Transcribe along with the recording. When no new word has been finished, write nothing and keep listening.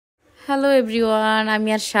Hello everyone, আমি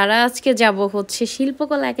আর সারা আজকে যাব হচ্ছে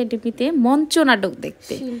শিল্পকলা একাডেমিতে মঞ্চ নাটক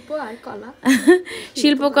দেখতে।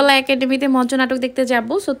 শিল্পকলা একাডেমিতে মঞ্চ নাটক দেখতে যাব।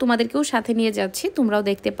 সো তোমাদেরকেও সাথে নিয়ে যাচ্ছি, তোমরাও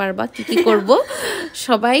দেখতে পারবা কি কি করব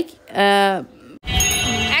সবাই।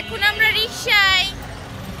 এখন আমরা রিকশায়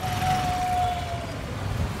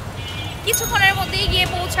কিছুক্ষণের মধ্যেই গিয়ে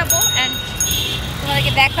পৌঁছাবো এন্ড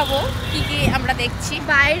তোমাদেরকে দেখাবো কি কি আমরা দেখছি।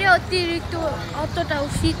 বাইরে অতিরিক্ত অতটাও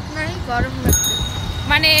শীত নাই, গরম লাগছে,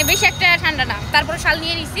 মানে বেশি একটা ঠান্ডা না। তারপর শাল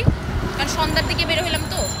নিয়ে নিছি কারণ সন্ধ্যার দিকে বের হইলাম।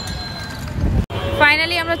 তো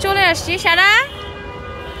ফাইনালি আমরা চলে আসছি,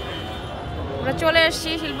 আমরা চলে আসছি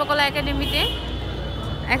শিল্পকলা একাডেমিতে।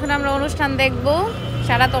 এখন আমরা অনুষ্ঠান দেখব।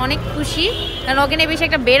 সারা তো অনেক খুশি কারণ ওকে নিয়ে বেশি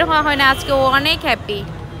একটা বের হওয়া হয় না, আজকে ও অনেক হ্যাপি।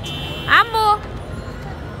 আম্মু,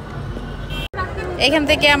 এখান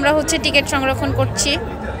থেকে আমরা হচ্ছে টিকিট সংরক্ষণ করছি।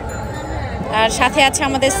 আর সাথে আছে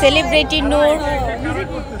আমাদের সেলিব্রিটি নূর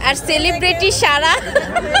আর সেলিব্রিটি সারা।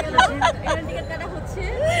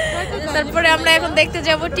 তারপরে আমরা এখন দেখতে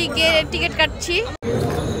যাব, টিকিট কাটছি।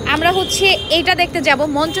 আমরা হচ্ছে এইটা দেখতে যাব,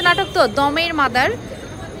 মঞ্চ নাটক তো দমের মাদার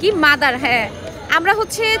কি মাদার। হ্যাঁ, আমরা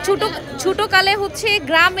হচ্ছে ছোটকালে হচ্ছে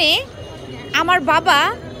গ্রামে আমার বাবা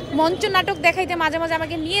মঞ্চ নাটক দেখাইতে মাঝে মাঝে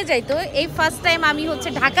আমাকে নিয়ে যাইতো। এই ফার্স্ট টাইম আমি হচ্ছে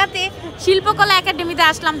ঢাকাতে শিল্পকলা একাডেমিতে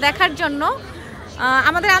আসলাম দেখার জন্য।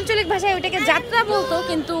 আমাদের আঞ্চলিক ভাষায় ওইটাকে যাত্রা বলতো,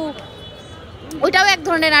 কিন্তু ওইটাও এক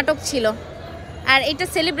ধরনের নাটক ছিল। আর এটা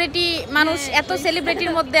সেলিব্রিটি মানুষ, এত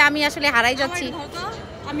সেলিব্রিটির মধ্যে আমি আসলে হারাই যাচ্ছি।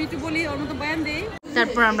 আমি একটু বলি, ওর মতো বয়ান দেই।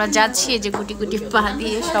 তারপর আমরা যাচ্ছি, এই যে গুটি গুটি পা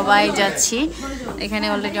দিয়ে সবাই যাচ্ছি। এখানে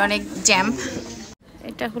অলরেডি অনেক জ্যাম।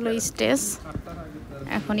 এটা হলো স্টেজ,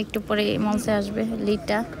 এখন একটু পরে মঞ্চে আসবে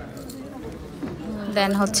লিডটা,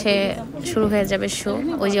 দেন হচ্ছে শুরু হয়ে যাবে শো।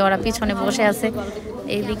 ওই যে ওরা পিছনে বসে আছে,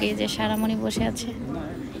 এইদিকে যে সারামণি বসে আছে,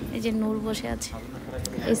 এই যে নূর বসে আছে,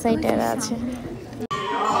 এই সাইডে এরা আছে।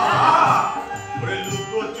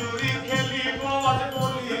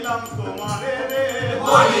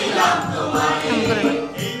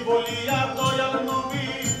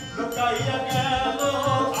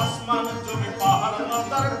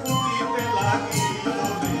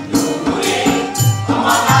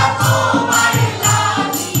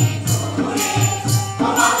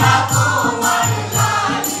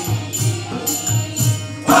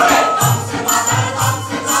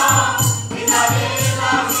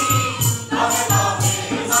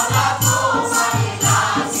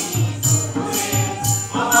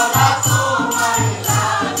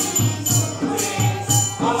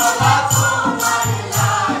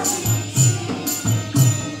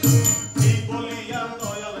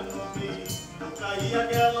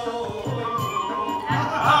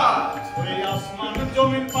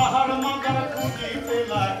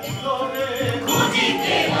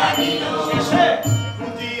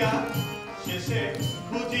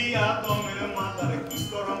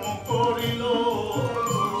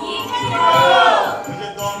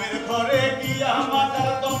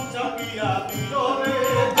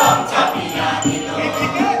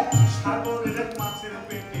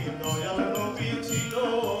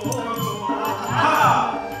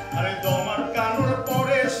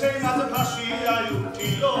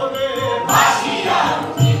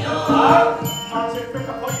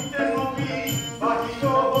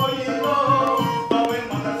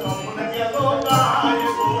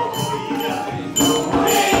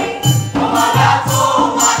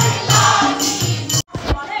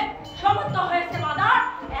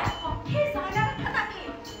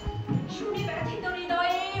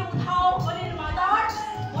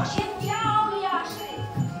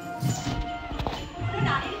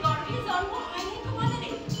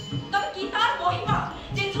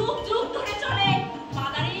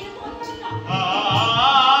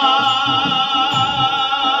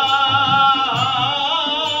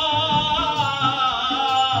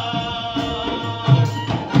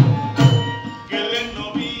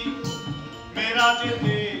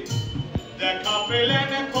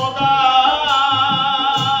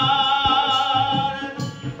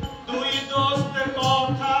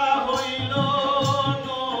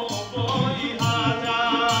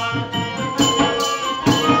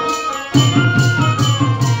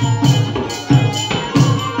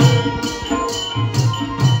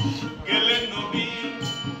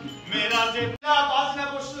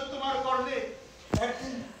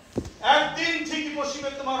 একদিন ঠিকই বসিবে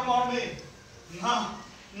তোমার মর্মে। না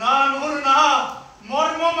না নূর না,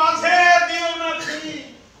 মর্ম মাঝে দিও না ঠিক।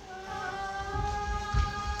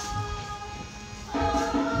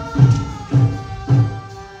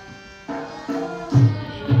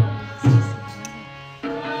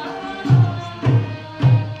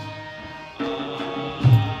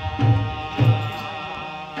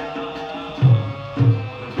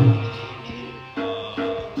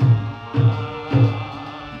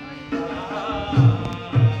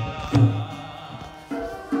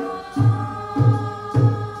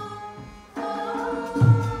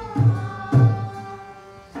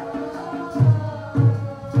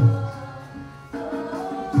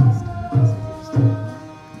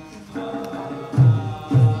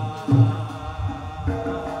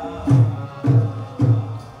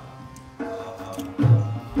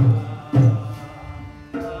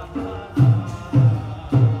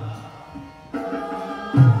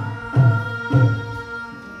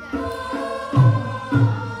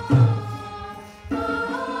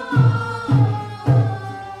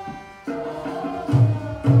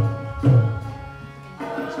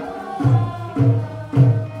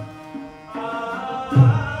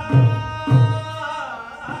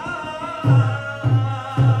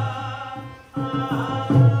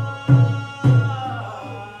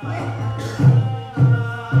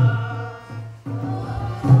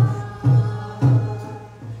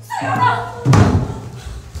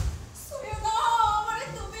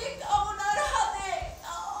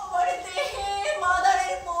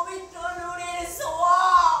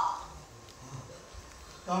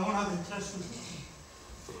 শুনে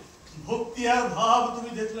ভক্তি আর ভাব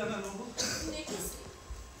তুমি দেখলে না নবু? দেখেছি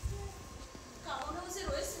কামনা যে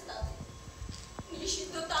রয়েছে তাতে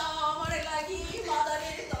নিষিদ্ধতা আমার লাগি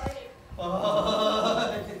মাদারের তরে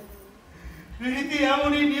প্রীতি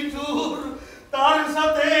এমনই নিঠুর, তার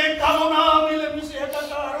সাথে কামনা মিলেমিশে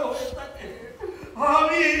একাকার হয়ে থাকে।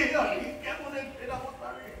 আমি কেমনে ফেরাবো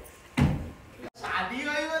তারে? শাদি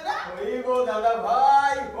হইব না? হইব দাদা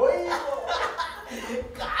ভাই, হইব।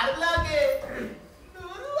 কার লাগে?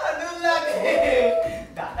 নুরবানুর লাগে।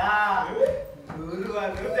 দাদা,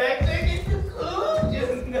 নুরবানু দেখতে কিন্তু খুব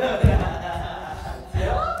সুন্দর।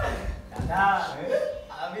 দাদা,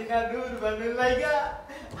 আমি না নুরবানুর লাইগা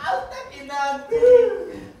আলতা কিনা আনছি।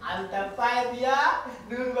 আলতা পায়ে দিয়া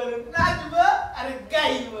নুরবানু নাচব আর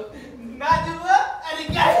গাইব, নাচব আর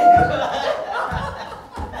গাইব।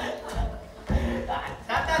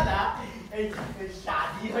 আচ্ছা দাদা, এই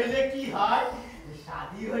শাদি হইলে কি হয়?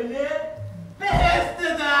 শাদি হইলে বেহেশতে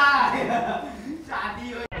যায়। শাদি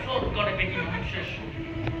হইলে শোধ করে বেটি মানুষের সুখ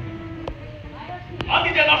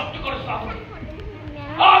আদিতে নষ্ট করে সাহস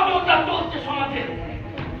আজও তা চলছে সমাজে।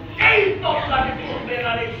 এই তল্লাটে চলবে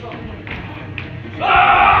না এই সব।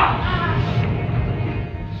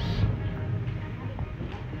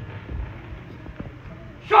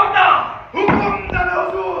 সর্দার হুকুম দেন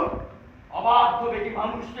হুজুর। অবাধ্য বেটি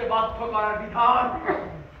মানুষকে বাধ্য করার বিধান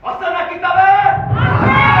আছে না কিতাবে?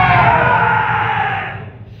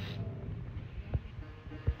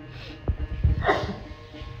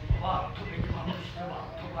 অবাধ্য বেটি মানুষকে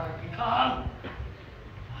বাধ্য করার বিধান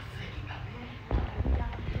আছে কিতাবে?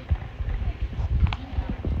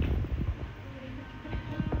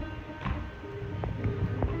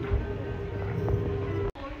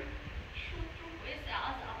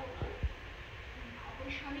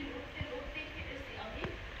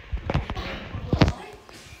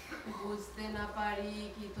 বুঝতে না পারি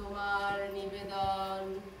কি তোমার নিবেদন।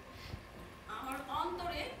 আমার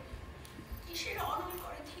অন্তরে কিসের অনল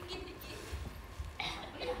করে ঠিকই ঠিকই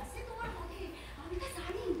আছে তোমার মধ্যে, আমি তা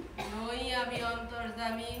জানি। নই আমি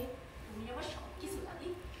অন্তর্যামী, তুমি আমার সব কিছু জানি।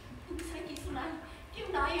 তুমি ছাড়া কিছু নাই, কেউ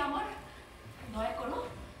নাই আমার। দয়া করো,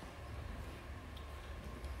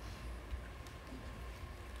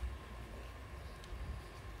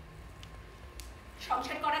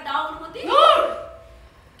 সংসার করা দাও অনুমতি।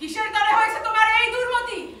 কিসের দ্বারা হয়েছে তোমার এই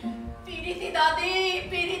দুর্মতি? পিরিতি দাদি,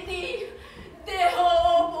 পিরিতি। দেহ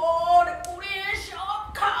মন পুড়ে সব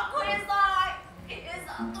খাক হয়ে যায়। এ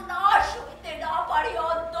যাতনা সইতে না পারি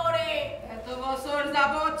অন্তরে। এত বছর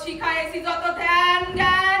যাবৎ শিখাইছি যত ধ্যান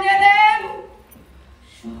জ্ঞান এলেম,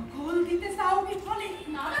 সকল দিতে চাও বিফলে।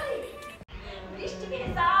 না রে, বৃষ্টি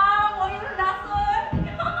ভেজা ময়ূর নাচন,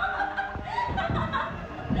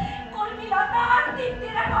 কলমি লতার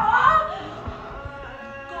তিনটিরা খাওয়া,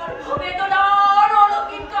 গর্ভবেদনার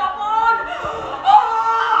অলৌকিক কাপড়।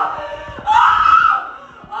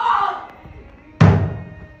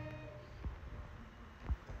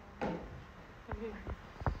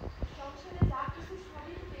 সংসারে যা কিছু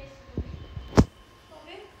সবই পেয়েছি তুমি,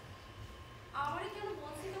 তবে আমারই কেন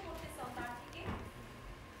বঞ্চিত করতে চাও তার থেকে?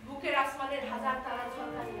 বুকের আসমানের হাজার তারার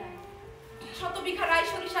ঝলকানি নেয়, শত বিঘা রায়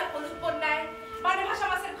সরিষার অনুৎপন্ন নেয়, মানে ভাষা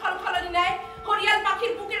মাছের খলখলানি নেয়, হরিয়াল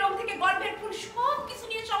পাখির বুকের রং থেকে গর্ভের ফুল সব কিছু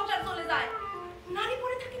নিয়ে সংসার চলে যায়।